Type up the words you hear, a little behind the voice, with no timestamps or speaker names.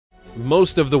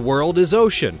Most of the world is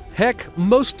ocean. Heck,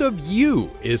 most of you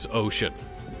is ocean.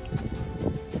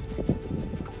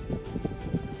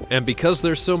 And because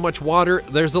there's so much water,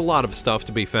 there's a lot of stuff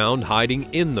to be found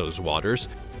hiding in those waters.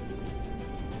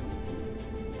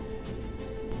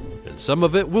 And some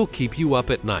of it will keep you up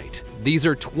at night. These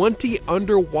are 20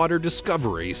 underwater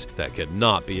discoveries that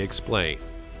cannot be explained.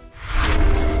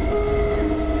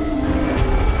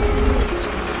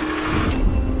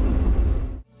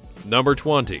 Number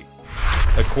 20.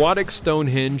 Aquatic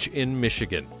Stonehenge in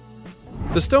Michigan.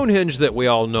 The Stonehenge that we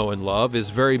all know and love is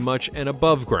very much an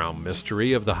above-ground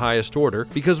mystery of the highest order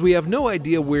because we have no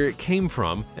idea where it came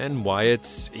from and why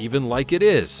it's even like it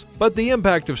is. But the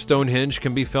impact of Stonehenge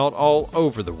can be felt all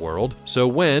over the world, so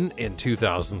when, in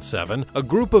 2007, a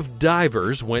group of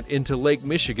divers went into Lake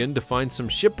Michigan to find some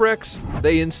shipwrecks,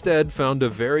 they instead found a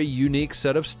very unique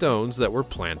set of stones that were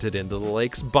planted into the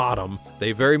lake's bottom.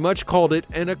 They very much called it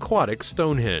an aquatic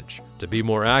Stonehenge. To be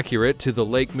more accurate to the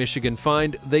Lake Michigan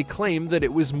find, they claim that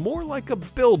it was more like a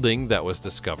building that was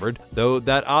discovered, though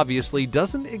that obviously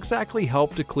doesn't exactly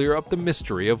help to clear up the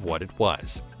mystery of what it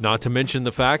was. Not to mention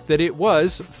the fact that it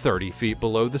was 30 feet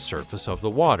below the surface of the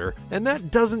water, and that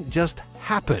doesn't just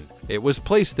happen. It was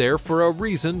placed there for a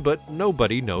reason, but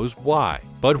nobody knows why.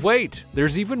 But wait,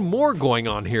 there's even more going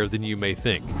on here than you may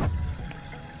think.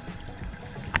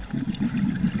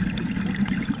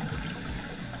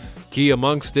 Key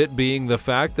amongst it being the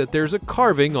fact that there's a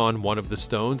carving on one of the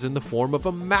stones in the form of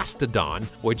a mastodon,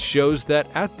 which shows that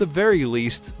at the very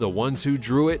least, the ones who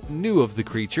drew it knew of the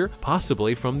creature,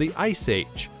 possibly from the Ice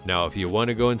Age. Now, if you want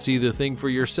to go and see the thing for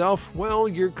yourself, well,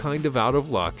 you're kind of out of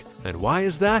luck. And why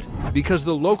is that? Because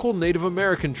the local Native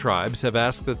American tribes have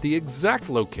asked that the exact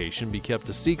location be kept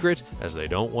a secret, as they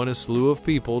don't want a slew of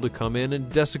people to come in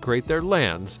and desecrate their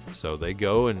lands, so they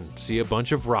go and see a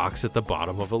bunch of rocks at the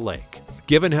bottom of a lake.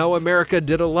 Given how America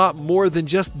did a lot more than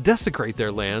just desecrate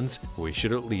their lands, we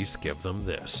should at least give them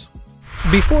this.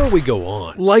 Before we go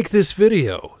on, like this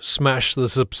video, smash the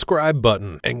subscribe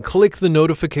button, and click the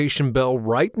notification bell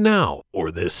right now, or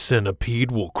this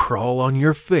centipede will crawl on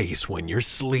your face when you're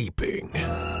sleeping.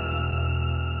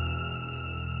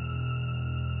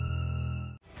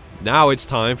 Now it's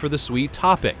time for the sweet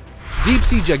topic.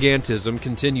 Deep-sea gigantism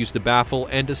continues to baffle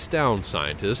and astound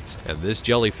scientists, and this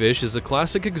jellyfish is a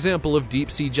classic example of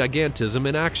deep-sea gigantism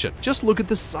in action. Just look at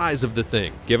the size of the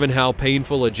thing. Given how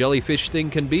painful a jellyfish sting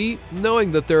can be,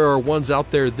 knowing that there are ones out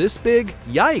there this big,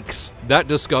 yikes! That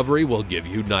discovery will give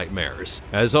you nightmares.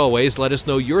 As always, let us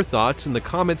know your thoughts in the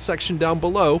comments section down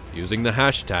below using the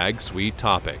hashtag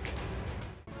 #SweetTopic.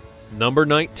 Number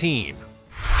 19.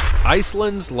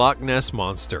 Iceland's Loch Ness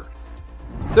Monster.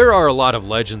 There are a lot of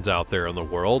legends out there in the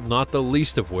world, not the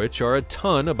least of which are a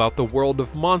ton about the world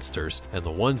of monsters and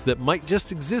the ones that might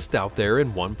just exist out there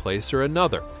in one place or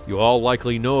another. You all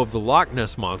likely know of the Loch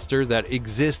Ness Monster that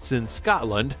exists in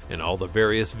Scotland and all the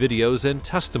various videos and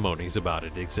testimonies about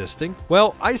it existing.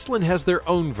 Well, Iceland has their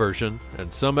own version,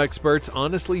 and some experts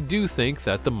honestly do think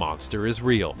that the monster is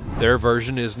real. Their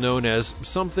version is known as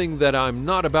something that I'm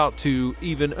not about to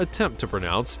even attempt to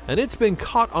pronounce, and it's been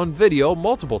caught on video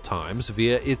multiple times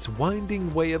via its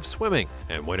winding way of swimming,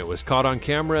 and when it was caught on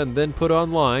camera and then put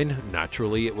online,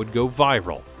 naturally it would go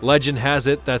viral. Legend has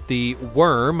it that the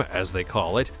worm, as they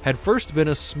call it, had first been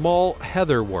a small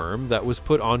heather worm that was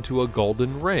put onto a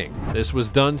golden ring. This was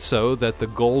done so that the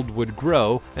gold would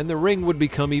grow and the ring would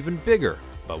become even bigger.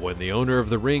 But when the owner of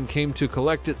the ring came to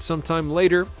collect it sometime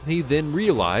later, he then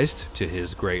realized, to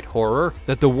his great horror,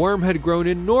 that the worm had grown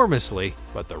enormously,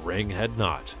 but the ring had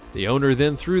not. The owner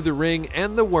then threw the ring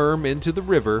and the worm into the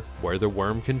river, where the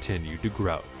worm continued to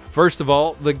grow. First of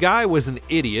all, the guy was an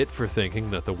idiot for thinking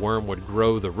that the worm would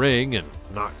grow the ring and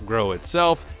not grow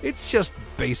itself. It's just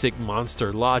basic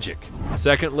monster logic.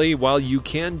 Secondly, while you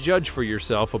can judge for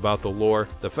yourself about the lore,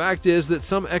 the fact is that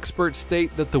some experts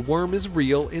state that the worm is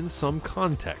real in some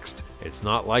context. It's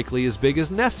not likely as big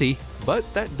as Nessie, but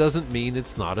that doesn't mean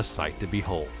it's not a sight to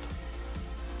behold.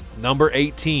 Number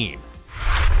 18.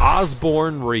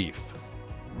 Osborne Reef.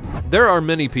 There are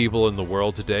many people in the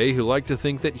world today who like to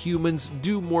think that humans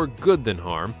do more good than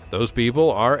harm. Those people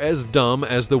are as dumb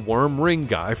as the worm ring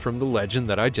guy from the legend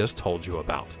that I just told you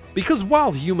about. Because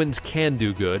while humans can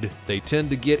do good, they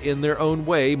tend to get in their own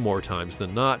way more times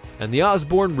than not, and the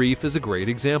Osborne Reef is a great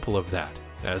example of that,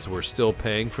 as we're still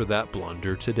paying for that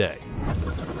blunder today.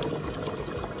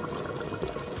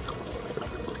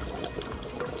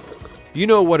 You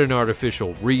know what an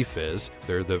artificial reef is.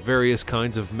 They're the various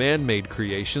kinds of man-made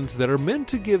creations that are meant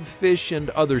to give fish and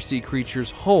other sea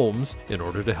creatures homes in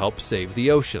order to help save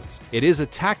the oceans. It is a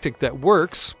tactic that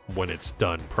works when it's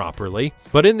done properly,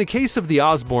 but in the case of the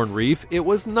Osborne Reef, it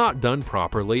was not done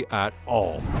properly at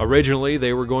all. Originally,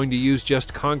 they were going to use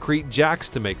just concrete jacks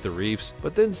to make the reefs,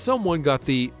 but then someone got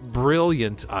the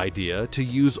brilliant idea to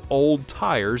use old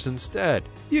tires instead.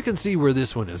 You can see where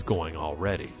this one is going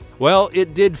already. Well,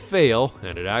 it did fail,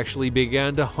 and it actually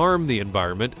began to harm the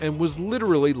environment and was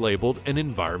literally labeled an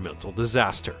environmental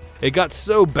disaster. It got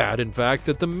so bad, in fact,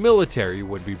 that the military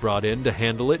would be brought in to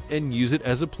handle it and use it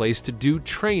as a place to do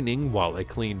training while they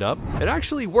cleaned up. It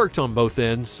actually worked on both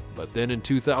ends, but then in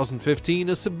 2015,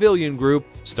 a civilian group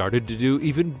started to do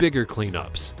even bigger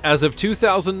cleanups. As of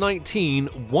 2019,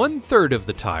 1/3 of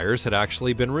the tires had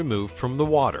actually been removed from the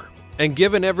water. And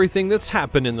given everything that's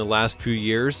happened in the last few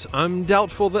years, I'm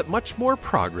doubtful that much more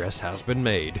progress has been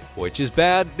made, which is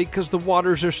bad because the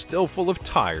waters are still full of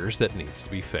tires that needs to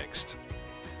be fixed.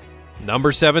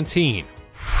 Number 17.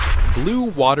 Blue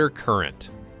water current.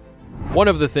 One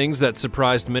of the things that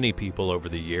surprised many people over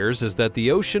the years is that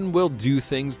the ocean will do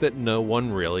things that no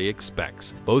one really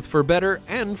expects, both for better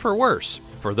and for worse.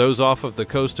 For those off of the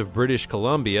coast of British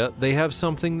Columbia, they have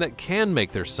something that can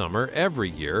make their summer every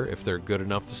year if they're good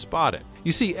enough to spot it.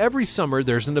 You see, every summer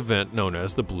there's an event known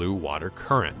as the Blue Water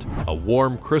Current, a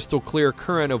warm, crystal clear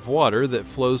current of water that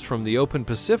flows from the open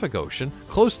Pacific Ocean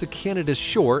close to Canada's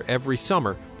shore every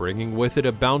summer, bringing with it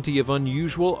a bounty of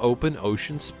unusual open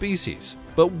ocean species.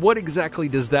 But what exactly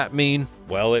does that mean?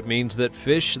 Well, it means that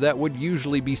fish that would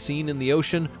usually be seen in the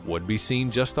ocean would be seen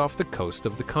just off the coast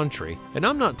of the country. And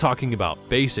I'm not talking about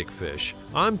basic fish.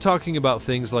 I'm talking about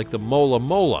things like the mola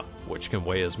mola, which can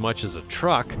weigh as much as a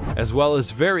truck, as well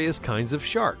as various kinds of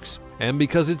sharks. And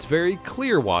because it's very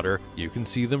clear water, you can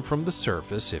see them from the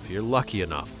surface if you're lucky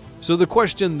enough. So the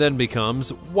question then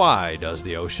becomes, why does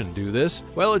the ocean do this?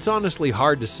 Well, it's honestly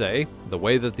hard to say. The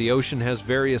way that the ocean has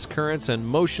various currents and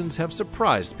motions have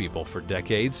surprised people for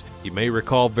decades. You may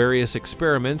recall various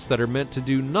experiments that are meant to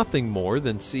do nothing more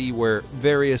than see where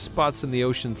various spots in the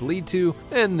oceans lead to,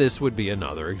 and this would be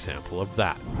another example of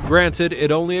that. Granted,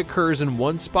 it only occurs in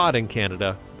one spot in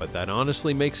Canada, but that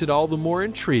honestly makes it all the more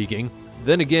intriguing.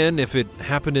 Then again, if it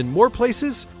happened in more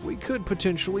places, we could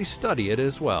potentially study it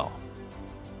as well.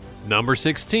 Number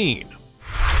 16.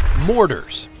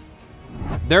 Mortars.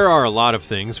 There are a lot of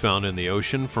things found in the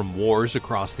ocean from wars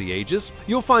across the ages.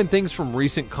 You'll find things from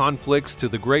recent conflicts to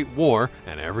the Great War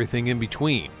and everything in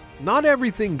between. Not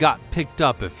everything got picked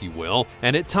up, if you will,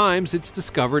 and at times it's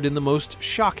discovered in the most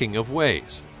shocking of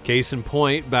ways. Case in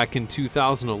point, back in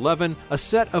 2011, a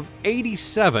set of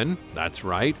 87, that's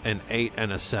right, an 8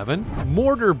 and a 7,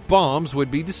 mortar bombs would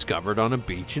be discovered on a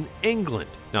beach in England.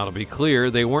 Now, to be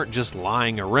clear, they weren't just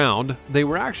lying around, they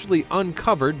were actually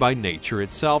uncovered by nature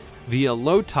itself via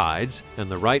low tides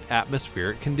and the right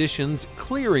atmospheric conditions,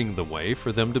 clearing the way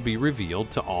for them to be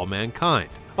revealed to all mankind.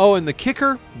 Oh, and the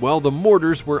kicker? Well, the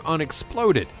mortars were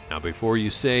unexploded. Now, before you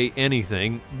say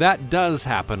anything, that does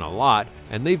happen a lot,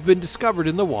 and they've been discovered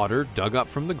in the water, dug up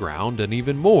from the ground, and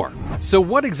even more. So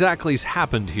what exactly's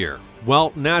happened here?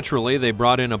 Well, naturally, they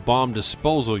brought in a bomb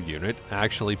disposal unit,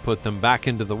 actually put them back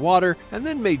into the water, and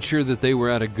then made sure that they were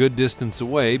at a good distance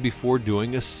away before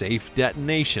doing a safe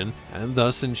detonation, and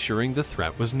thus ensuring the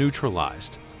threat was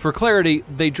neutralized. For clarity,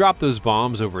 they dropped those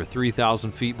bombs over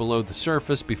 3,000 feet below the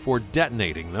surface before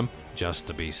detonating them, just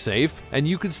to be safe, and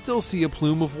you could still see a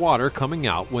plume of water coming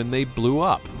out when they blew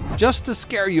up. Just to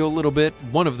scare you a little bit,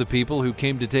 one of the people who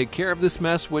came to take care of this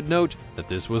mess would note that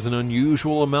this was an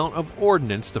unusual amount of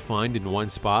ordnance to find in one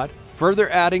spot,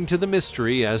 further adding to the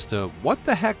mystery as to what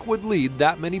the heck would lead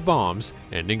that many bombs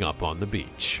ending up on the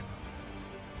beach.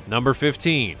 Number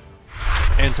 15.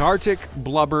 Antarctic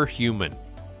blubber human.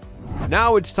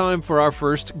 Now it's time for our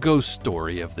first ghost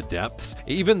story of the depths,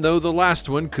 even though the last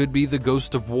one could be the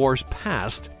ghost of wars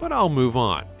past, but I'll move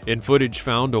on. In footage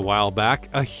found a while back,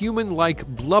 a human-like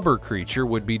blubber creature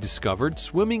would be discovered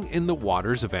swimming in the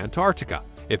waters of Antarctica.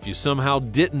 If you somehow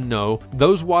didn't know,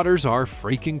 those waters are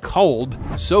freaking cold.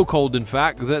 So cold, in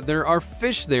fact, that there are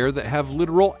fish there that have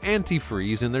literal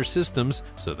antifreeze in their systems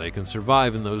so they can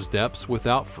survive in those depths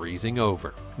without freezing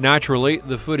over. Naturally,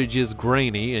 the footage is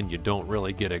grainy and you don't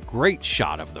really get a great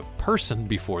shot of the person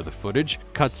before the footage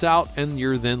cuts out, and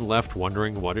you're then left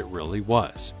wondering what it really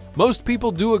was. Most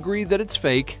people do agree that it's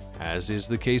fake, as is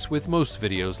the case with most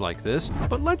videos like this,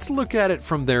 but let's look at it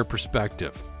from their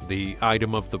perspective. the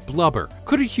item of the blubber.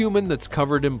 Could a human that's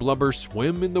covered in blubber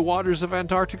swim in the waters of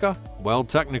Antarctica? Well,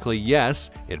 technically yes.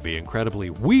 It'd be incredibly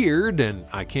weird, and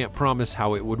I can't promise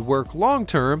how it would work long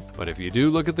term, but if you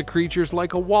do look at the creatures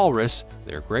like a walrus,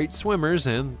 they're great swimmers,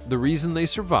 and the reason they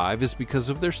survive is because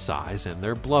of their size and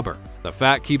their blubber. The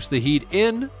fat keeps the heat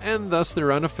in, and thus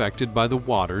they're unaffected by the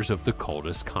waters of the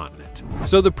coldest continent.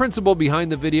 So the principle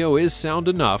behind the video is sound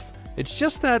enough, it's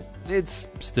just that it's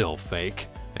still fake.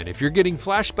 And if you're getting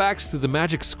flashbacks to the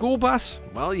Magic School Bus,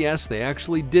 well yes, they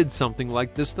actually did something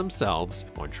like this themselves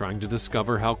when trying to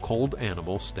discover how cold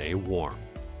animals stay warm.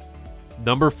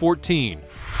 Number 14.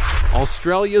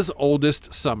 Australia's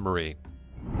oldest submarine.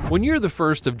 When you're the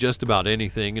first of just about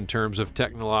anything in terms of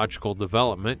technological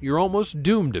development, you're almost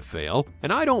doomed to fail,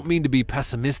 and I don't mean to be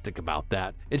pessimistic about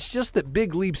that. It's just that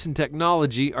big leaps in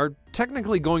technology are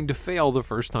technically going to fail the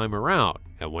first time around.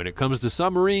 And when it comes to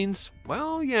submarines,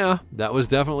 well, yeah, that was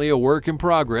definitely a work in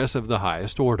progress of the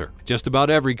highest order. Just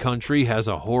about every country has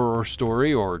a horror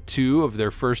story or two of their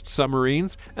first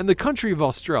submarines, and the country of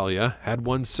Australia had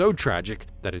one so tragic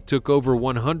that it took over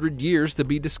 100 years to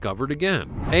be discovered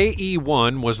again.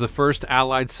 AE-1 was the first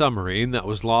Allied submarine that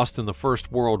was lost in the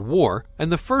First World War,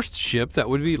 and the first ship that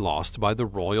would be lost by the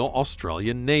Royal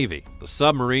Australian Navy. The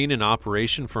submarine, in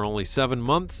operation for only 7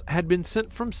 months, had been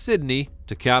sent from Sydney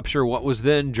to capture what was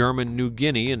then German New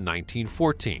Guinea in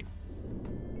 1914.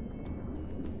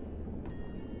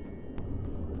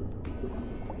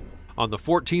 On the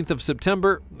 14th of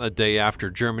September, a day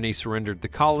after Germany surrendered the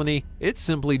colony, it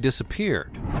simply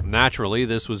disappeared. Naturally,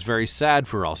 this was very sad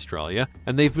for Australia,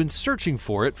 and they've been searching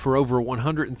for it for over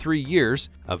 103 years,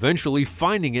 eventually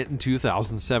finding it in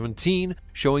 2017,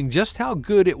 showing just how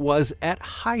good it was at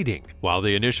hiding. While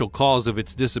the initial cause of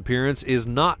its disappearance is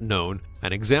not known,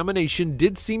 an examination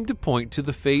did seem to point to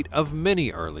the fate of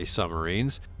many early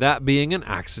submarines, that being an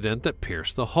accident that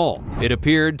pierced the hull. It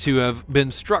appeared to have been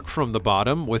struck from the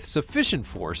bottom with sufficient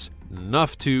force,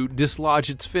 enough to dislodge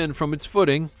its fin from its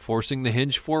footing, forcing the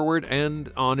hinge forward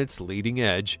and on its leading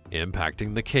edge,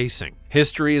 impacting the casing.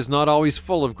 History is not always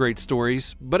full of great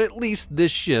stories, but at least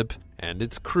this ship and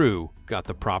its crew got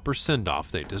the proper send-off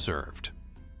they deserved.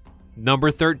 Number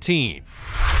 13.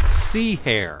 Sea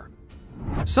hare.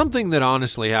 Something that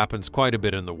honestly happens quite a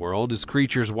bit in the world is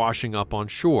creatures washing up on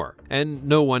shore, and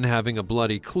no one having a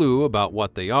bloody clue about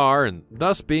what they are and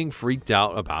thus being freaked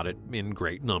out about it in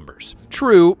great numbers.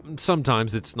 True,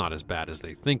 sometimes it's not as bad as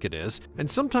they think it is, and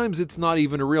sometimes it's not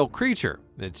even a real creature.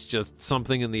 It's just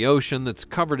something in the ocean that's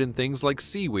covered in things like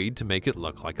seaweed to make it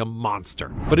look like a monster.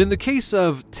 But in the case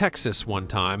of Texas one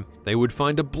time, they would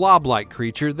find a blob-like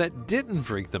creature that didn't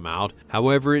freak them out.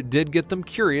 However, it did get them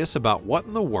curious about what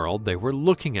in the world they were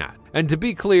looking at. And to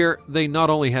be clear, they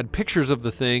not only had pictures of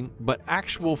the thing, but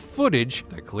actual footage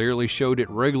that clearly showed it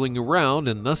wriggling around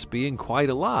and thus being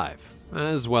quite alive,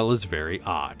 as well as very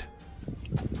odd.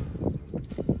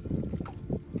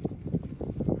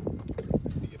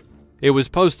 It was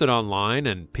posted online,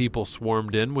 and people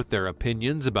swarmed in with their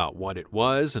opinions about what it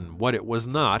was and what it was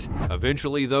not.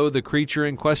 Eventually, though, the creature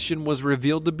in question was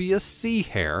revealed to be a sea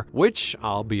hare, which,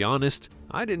 I'll be honest,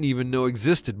 I didn't even know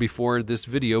existed before this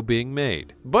video being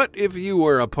made. But if you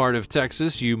were a part of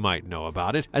Texas, you might know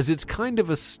about it, as it's kind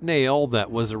of a snail that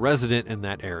was a resident in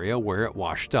that area where it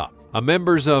washed up.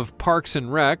 Members of Parks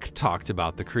and Rec talked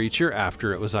about the creature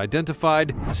after it was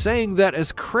identified, saying that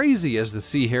as crazy as the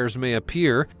sea hares may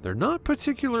appear, they're not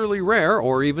particularly rare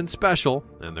or even special,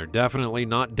 and they're definitely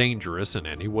not dangerous in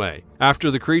any way. After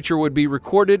the creature would be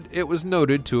recorded, it was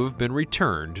noted to have been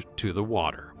returned to the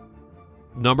water.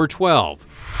 Number 12.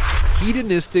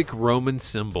 Hedonistic Roman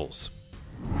symbols.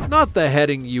 Not the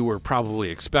heading you were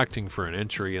probably expecting for an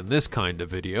entry in this kind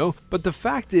of video, but the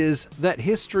fact is that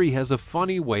history has a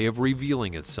funny way of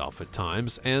revealing itself at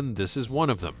times, and this is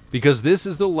one of them. Because this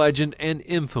is the legend and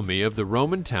infamy of the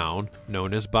Roman town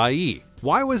known as Baiae.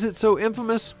 Why was it so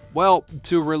infamous? Well,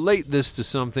 to relate this to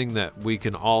something that we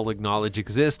can all acknowledge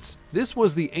exists, this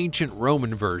was the ancient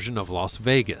Roman version of Las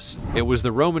Vegas. It was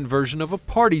the Roman version of a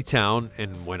party town,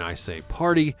 and when I say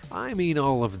party, I mean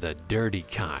all of the dirty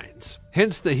kinds.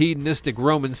 Hence the hedonistic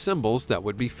Roman symbols that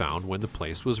would be found when the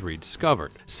place was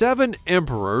rediscovered. 7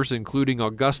 emperors, including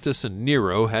Augustus and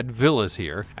Nero, had villas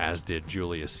here, as did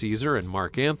Julius Caesar and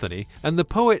Mark Antony, and the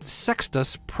poet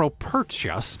Sextus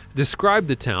Propertius described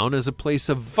the town as a place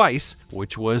of vice,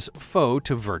 which was foe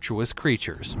to virtuous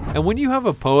creatures. And when you have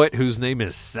a poet whose name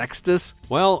is Sextus,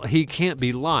 well, he can't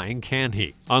be lying, can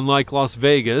he? Unlike Las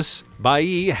Vegas,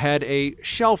 Baiae had a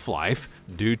shelf life,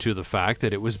 due to the fact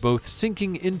that it was both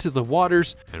sinking into the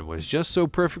waters and was just so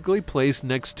perfectly placed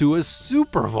next to a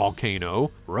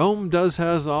supervolcano. Rome does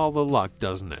has all the luck,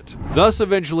 doesn't it? Thus,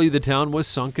 eventually the town was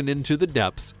sunken into the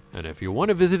depths, and if you want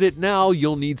to visit it now,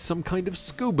 you'll need some kind of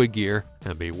scuba gear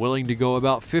and be willing to go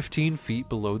about 15 feet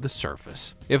below the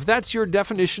surface. If that's your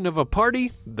definition of a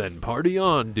party, then party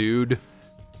on, dude.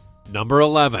 Number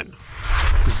 11.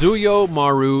 Zuyo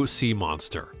Maru Sea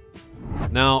Monster.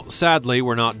 Now, sadly,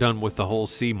 we're not done with the whole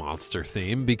sea monster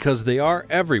theme because they are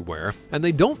everywhere and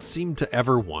they don't seem to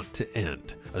ever want to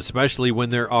end, especially when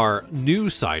there are new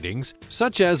sightings,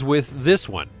 such as with this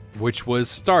one, which was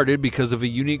started because of a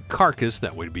unique carcass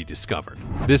that would be discovered.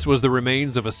 This was the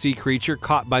remains of a sea creature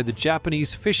caught by the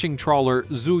Japanese fishing trawler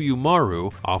Zuyo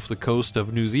Maru off the coast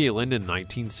of New Zealand in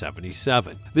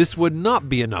 1977. This would not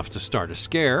be enough to start a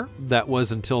scare. That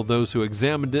was until those who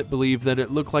examined it believed that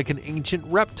it looked like an ancient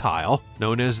reptile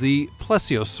known as the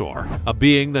plesiosaur, a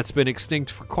being that's been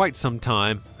extinct for quite some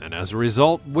time, and as a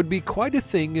result would be quite a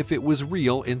thing if it was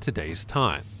real in today's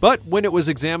time. But when it was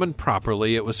examined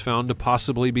properly, it was found to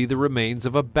possibly be the remains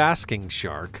of a basking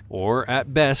shark, or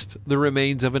at best, the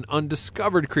remains of an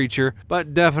undiscovered creature,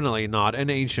 but definitely not an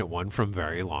ancient one from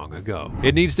very long ago.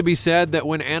 It needs to be said that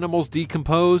when animals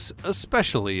decompose,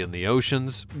 especially in the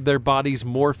oceans, their bodies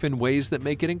morph in ways that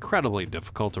make it incredibly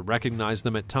difficult to recognize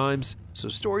them at times, so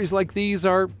stories like these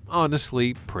are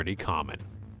honestly pretty common.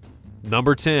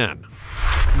 Number 10.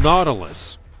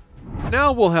 Nautilus.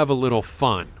 Now we'll have a little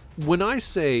fun. When I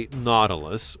say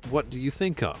Nautilus, what do you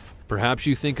think of? Perhaps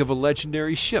you think of a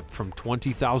legendary ship from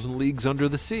 20,000 Leagues Under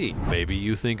the Sea. Maybe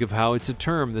you think of how it's a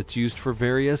term that's used for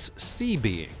various sea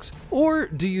beings. Or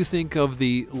do you think of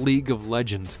the League of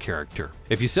Legends character?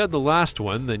 If you said the last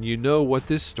one, then you know what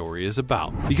this story is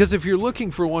about. Because if you're looking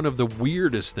for one of the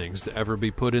weirdest things to ever be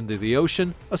put into the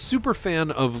ocean, a superfan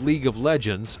of League of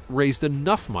Legends raised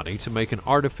enough money to make an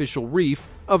artificial reef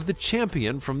of the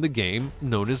champion from the game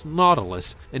known as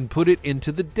Nautilus and put it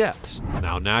into the depths.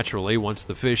 Now naturally, once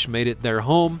the fish made it their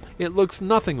home, it looks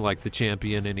nothing like the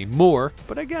champion anymore,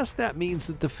 but I guess that means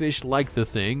that the fish like the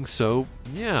thing, so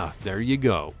yeah, there you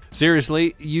go.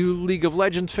 Seriously, you League of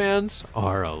Legends fans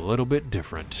are a little bit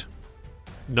different.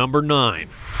 Number 9.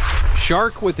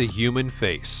 Shark with a human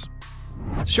face.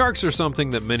 Sharks are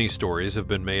something that many stories have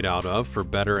been made out of, for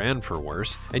better and for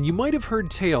worse, and you might have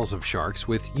heard tales of sharks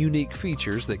with unique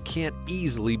features that can't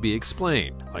easily be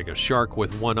explained, like a shark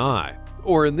with one eye,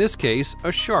 or in this case,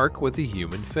 a shark with a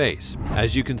human face.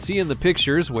 As you can see in the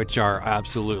pictures, which are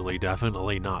absolutely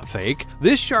definitely not fake,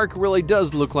 this shark really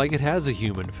does look like it has a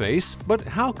human face, but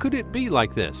how could it be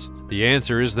like this? The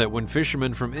answer is that when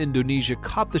fishermen from Indonesia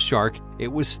caught the shark, it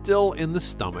was still in the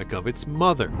stomach of its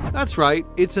mother. That's right,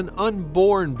 it's an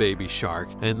unborn baby shark,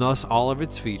 and thus all of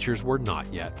its features were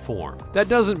not yet formed. That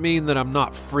doesn't mean that I'm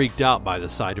not freaked out by the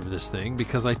sight of this thing,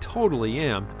 because I totally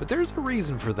am, but there's a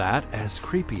reason for that, as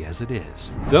creepy as it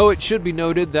is. Though it should be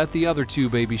noted that the other two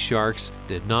baby sharks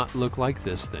did not look like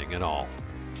this thing at all.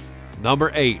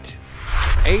 Number 8.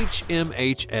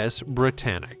 HMHS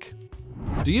Britannic.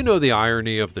 Do you know the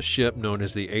irony of the ship known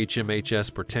as the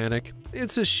HMHS Britannic?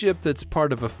 It's a ship that's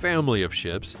part of a family of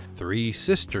ships, 3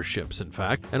 sister ships in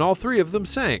fact, and all 3 of them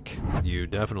sank. You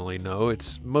definitely know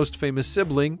its most famous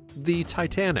sibling, the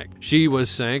Titanic. She was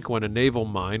sank when a naval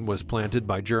mine was planted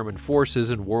by German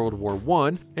forces in World War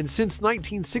I, and since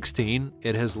 1916,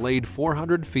 it has laid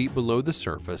 400 feet below the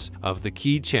surface of the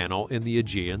key channel in the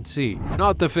Aegean Sea.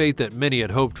 Not the fate that many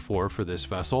had hoped for this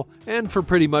vessel, and for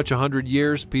pretty much 100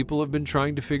 years, people have been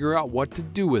trying to figure out what to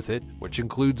do with it, which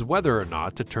includes whether or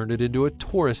not to turn it into a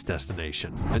tourist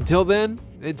destination. Until then,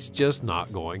 it's just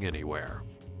not going anywhere.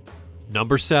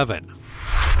 Number 7.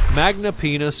 Magna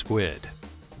Pina Squid.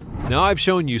 Now I've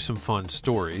shown you some fun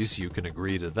stories, you can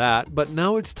agree to that, but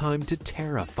now it's time to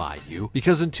terrify you,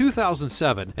 because in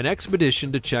 2007, an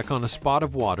expedition to check on a spot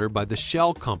of water by the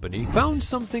Shell Company found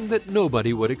something that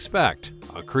nobody would expect.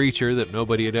 A creature that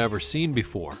nobody had ever seen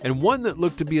before, and one that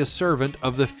looked to be a servant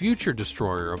of the future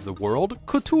destroyer of the world,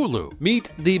 Cthulhu.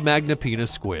 Meet the Magna Pina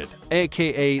squid,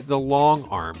 aka the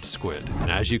long-armed squid. And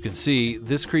as you can see,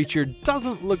 this creature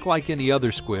doesn't look like any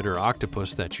other squid or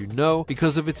octopus that you know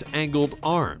because of its angled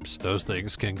arms. Those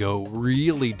things can go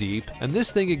really deep, and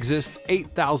this thing exists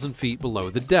 8,000 feet below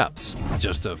the depths,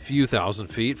 just a few thousand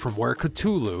feet from where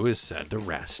Cthulhu is said to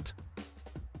rest.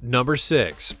 Number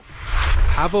 6.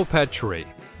 Havopetri.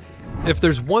 If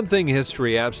there's one thing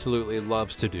history absolutely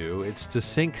loves to do, it's to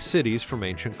sink cities from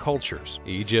ancient cultures.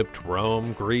 Egypt,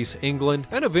 Rome, Greece, England,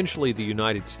 and eventually the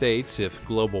United States, if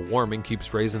global warming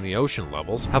keeps raising the ocean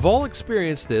levels, have all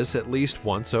experienced this at least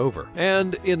once over.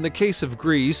 And in the case of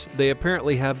Greece, they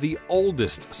apparently have the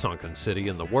oldest sunken city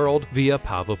in the world via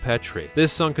Pavopetri.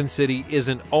 This sunken city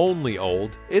isn't only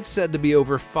old, it's said to be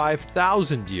over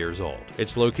 5,000 years old.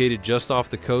 It's located just off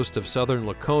the coast of southern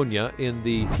Laconia in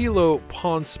the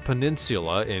Peloponnese Peninsula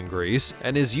in Greece,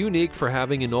 and is unique for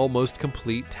having an almost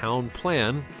complete town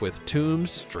plan with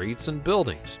tombs, streets, and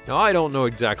buildings. Now, I don't know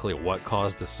exactly what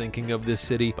caused the sinking of this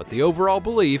city, but the overall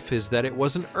belief is that it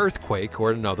was an earthquake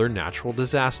or another natural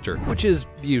disaster, which is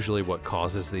usually what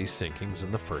causes these sinkings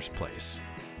in the first place.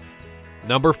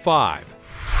 Number 5.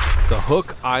 The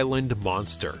Hook Island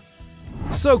Monster.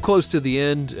 So close to the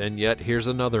end, and yet here's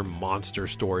another monster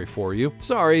story for you.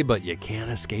 Sorry, but you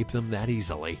can't escape them that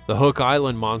easily. The Hook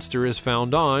Island Monster is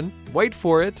found on, wait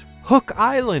for it, Hook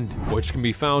Island, which can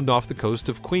be found off the coast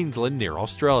of Queensland near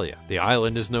Australia. The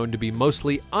island is known to be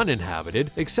mostly uninhabited,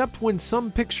 except when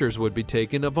some pictures would be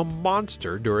taken of a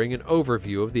monster during an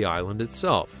overview of the island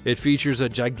itself. It features a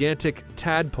gigantic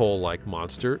tadpole-like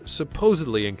monster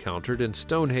supposedly encountered in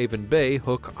Stonehaven Bay,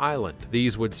 Hook Island.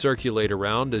 These would circulate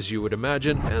around, as you would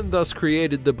imagine, and thus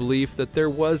created the belief that there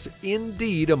was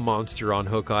indeed a monster on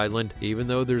Hook Island, even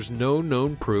though there's no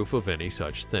known proof of any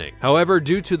such thing. However,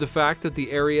 due to the fact that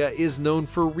the area is known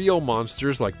for real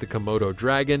monsters like the Komodo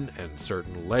dragon and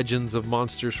certain legends of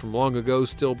monsters from long ago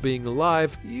still being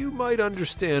alive, you might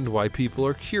understand why people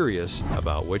are curious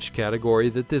about which category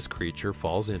that this creature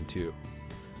falls into.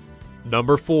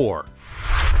 Number 4.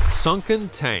 Sunken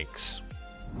tanks.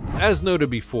 As noted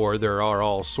before, there are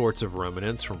all sorts of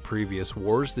remnants from previous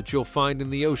wars that you'll find in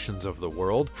the oceans of the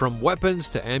world. From weapons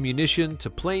to ammunition to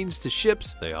planes to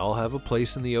ships, they all have a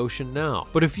place in the ocean now.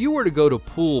 But if you were to go to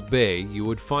Poole Bay, you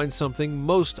would find something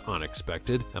most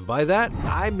unexpected, and by that,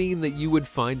 I mean that you would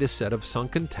find a set of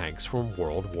sunken tanks from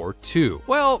World War II.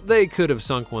 Well, they could have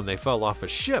sunk when they fell off a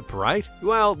ship, right?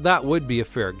 Well, that would be a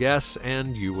fair guess,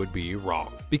 and you would be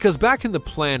wrong. Because back in the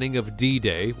planning of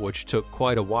D-Day, which took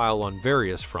quite a while on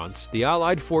various fronts, the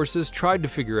Allied forces tried to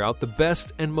figure out the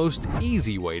best and most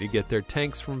easy way to get their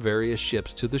tanks from various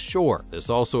ships to the shore. This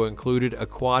also included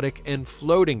aquatic and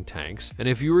floating tanks, and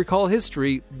if you recall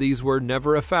history, these were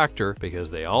never a factor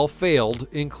because they all failed,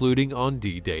 including on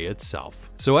D-Day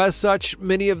itself. So as such,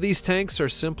 many of these tanks are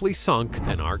simply sunk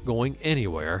and aren't going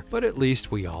anywhere, but at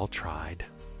least we all tried.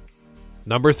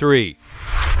 Number 3.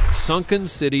 Sunken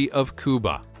City of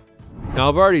Cuba. Now,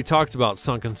 I've already talked about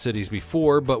sunken cities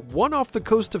before, but one off the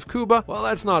coast of Cuba, well,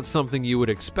 that's not something you would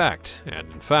expect.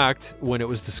 And in fact, when it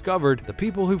was discovered, the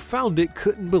people who found it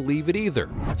couldn't believe it either.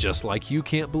 Just like you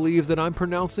can't believe that I'm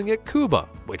pronouncing it Cuba,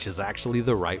 which is actually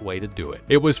the right way to do it.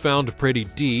 It was found pretty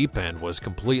deep and was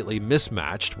completely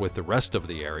mismatched with the rest of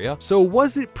the area. So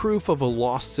was it proof of a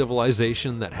lost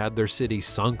civilization that had their city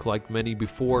sunk like many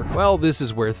before? Well, this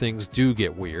is where things do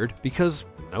get weird, because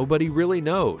nobody really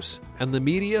knows, and the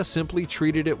media simply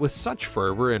treated it with such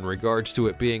fervor in regards to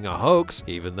it being a hoax,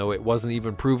 even though it wasn't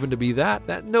even proven to be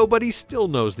that nobody still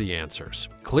knows the answers.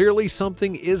 Clearly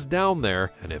something is down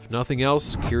there, and if nothing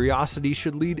else, curiosity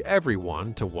should lead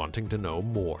everyone to wanting to know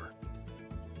more.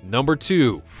 Number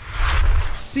 2.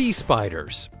 Sea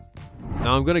spiders.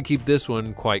 Now, I'm going to keep this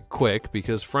one quite quick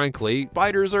because, frankly,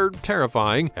 spiders are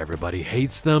terrifying. Everybody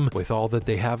hates them with all that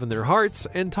they have in their hearts,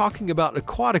 and talking about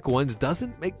aquatic ones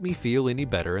doesn't make me feel any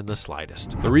better in the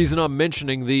slightest. The reason I'm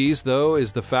mentioning these, though,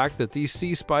 is the fact that these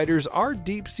sea spiders are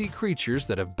deep-sea creatures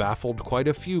that have baffled quite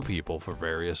a few people for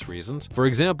various reasons. For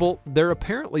example, they're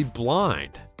apparently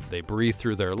blind. They breathe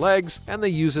through their legs, and they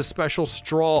use a special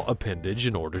straw appendage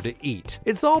in order to eat.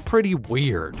 It's all pretty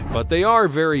weird, but they are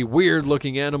very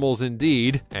weird-looking animals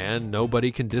indeed, and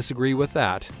nobody can disagree with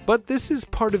that. But this is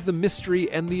part of the mystery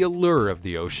and the allure of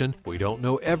the ocean. We don't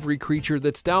know every creature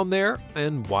that's down there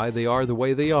and why they are the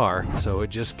way they are, so it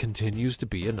just continues to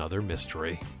be another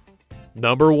mystery.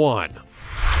 Number 1.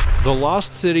 The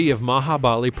Lost City of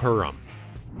Mahabalipuram.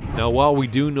 Now, while we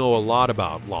do know a lot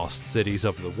about lost cities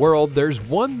of the world, there's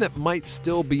one that might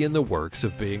still be in the works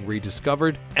of being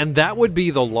rediscovered, and that would be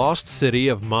the lost city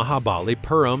of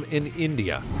Mahabalipuram in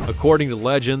India. According to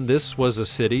legend, this was a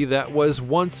city that was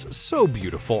once so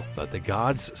beautiful that the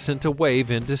gods sent a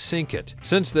wave in to sink it.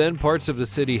 Since then, parts of the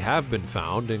city have been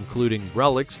found, including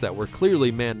relics that were clearly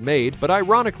man-made, but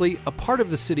ironically, a part of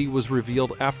the city was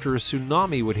revealed after a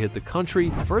tsunami would hit the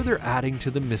country, further adding to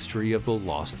the mystery of the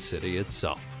lost city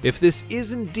itself. If this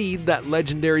is indeed that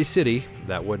legendary city,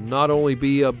 that would not only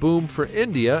be a boom for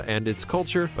India and its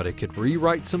culture, but it could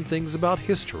rewrite some things about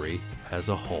history as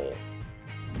a whole.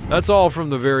 That's all from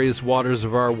the various waters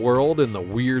of our world and the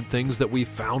weird things that we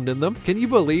found in them. Can you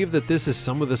believe that this is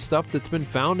some of the stuff that's been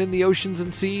found in the oceans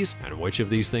and seas? And which of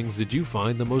these things did you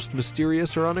find the most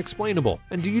mysterious or unexplainable?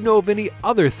 And do you know of any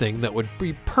other thing that would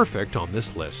be perfect on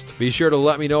this list? Be sure to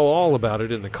let me know all about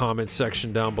it in the comments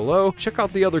section down below. Check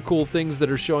out the other cool things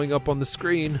that are showing up on the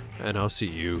screen, and I'll see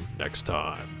you next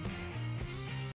time.